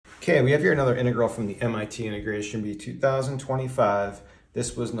Okay, we have here another integral from the MIT Integration Bee 2025.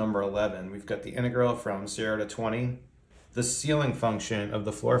 This was number 11. We've got the integral from 0 to 20, the ceiling function of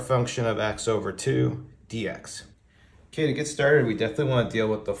the floor function of x over 2 dx. Okay, to get started, we definitely want to deal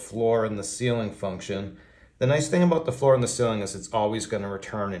with the floor and the ceiling function. The nice thing about the floor and the ceiling is it's always going to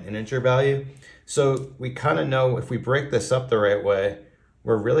return an integer value. So we kind of know if we break this up the right way,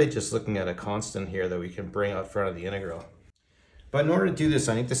 we're really just looking at a constant here that we can bring out front of the integral. But in order to do this,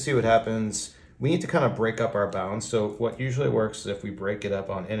 I need to see what happens. We need to kind of break up our bounds. So what usually works is if we break it up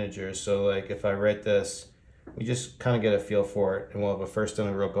on integers. So like if I write this, we just kind of get a feel for it, and we'll have a first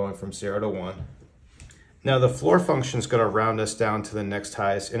integral going from 0 to 1. Now the floor function is going to round us down to the next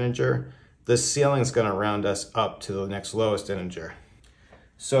highest integer. The ceiling is going to round us up to the next lowest integer.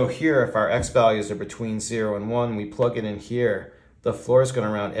 So here, if our x values are between 0 and 1, we plug it in here. The floor is going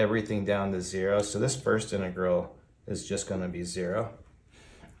to round everything down to 0. So this first integral is just going to be 0.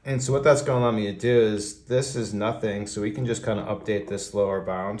 And so what that's going to allow me to do is this is nothing, so we can just kind of update this lower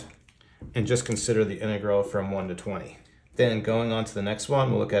bound and just consider the integral from 1 to 20. Then going on to the next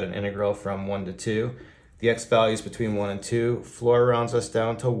one, we'll look at an integral from 1 to 2. The x values between 1 and 2, floor rounds us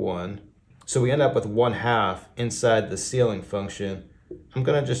down to 1. So we end up with 1/2 inside the ceiling function. I'm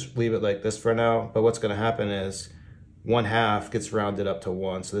going to just leave it like this for now, but what's going to happen is 1/2 gets rounded up to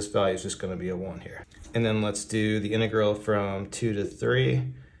 1, so this value is just going to be a 1 here. And then let's do the integral from 2 to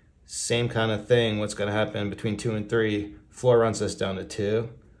 3. Same kind of thing. What's going to happen between 2 and 3? Floor runs us down to 2.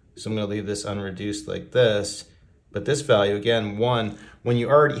 So I'm going to leave this unreduced like this. But this value, again, 1, when you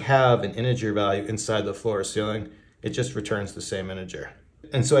already have an integer value inside the floor or ceiling, it just returns the same integer.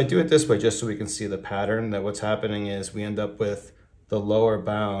 And so I do it this way just so we can see the pattern, that what's happening is we end up with the lower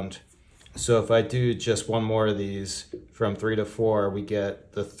bound. So if I do just one more of these from 3 to 4, we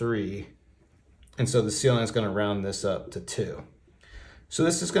get the 3. And so the ceiling is going to round this up to 2. So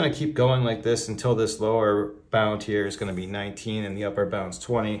this is going to keep going like this until this lower bound here is going to be 19 and the upper bound's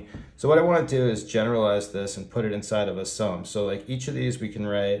 20. So what I want to do is generalize this and put it inside of a sum. So like each of these we can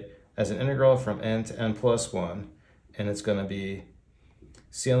write as an integral from n to n plus 1. And it's going to be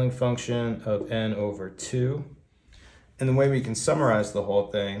ceiling function of n over 2. And the way we can summarize the whole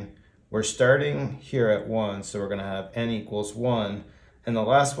thing, we're starting here at 1, so we're going to have n equals 1. And the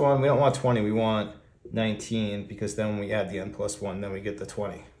last one, we don't want 20, we want 19, because then when we add the n plus 1, then we get the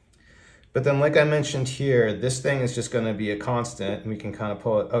 20. But then like I mentioned here, this thing is just going to be a constant, and we can kind of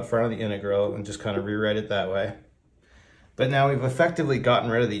pull it up front of the integral and just kind of rewrite it that way. But now we've effectively gotten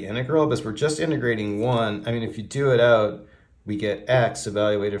rid of the integral because we're just integrating 1. I mean, if you do it out, we get x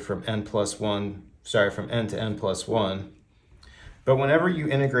evaluated from n to n plus 1. But whenever you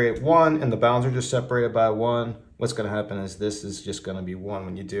integrate 1 and the bounds are just separated by 1, what's going to happen is this is just going to be 1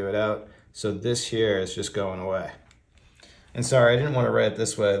 when you do it out. So this here is just going away. And sorry, I didn't want to write it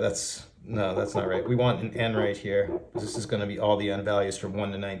this way. That's not right. We want an n right here. This is going to be all the n values from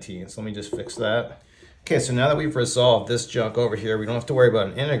 1 to 19. So let me just fix that. Okay, so now that we've resolved this junk over here, we don't have to worry about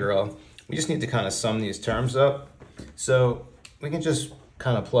an integral. We just need to kind of sum these terms up. So we can just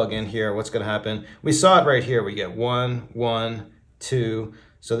kind of plug in here what's going to happen. We saw it right here. We get 1, 1, 2.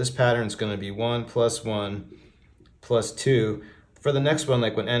 So this pattern is going to be 1 plus 1 plus 2. For the next one,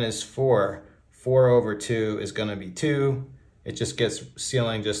 like when n is 4, 4 over 2 is going to be 2. It just gets,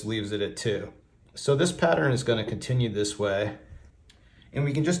 ceiling just leaves it at 2. So this pattern is going to continue this way. And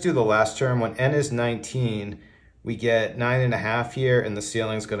we can just do the last term. When n is 19, we get 9.5 here, and the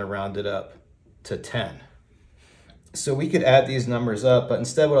ceiling is going to round it up to 10. So we could add these numbers up, but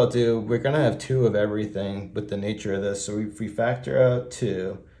instead what I'll do, we're going to have 2 of everything with the nature of this. So if we factor out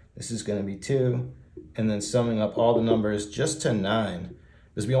 2, this is going to be 2. And then summing up all the numbers just to 9,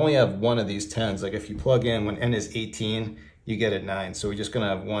 because we only have one of these 10s. Like if you plug in when n is 18, you get it 9. So we're just going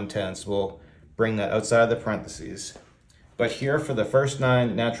to have 1 10. So we'll bring that outside of the parentheses. But here for the first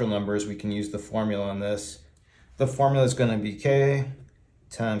 9 natural numbers, we can use the formula on this. The formula is going to be k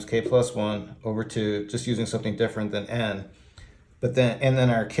times k plus 1 over 2, just using something different than n. And then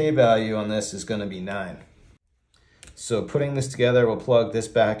our k value on this is going to be 9. So putting this together, we'll plug this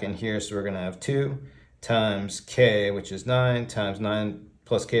back in here. So we're going to have 2 times k, which is 9, times 9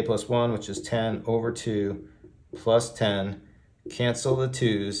 plus k plus 1, which is 10 over 2 plus 10. Cancel the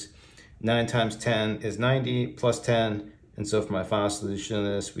 2's. 9 times 10 is 90 plus 10. And so for my final solution of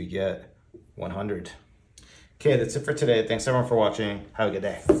this, we get 100. Okay, that's it for today. Thanks everyone for watching. Have a good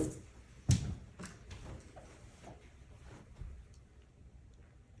day.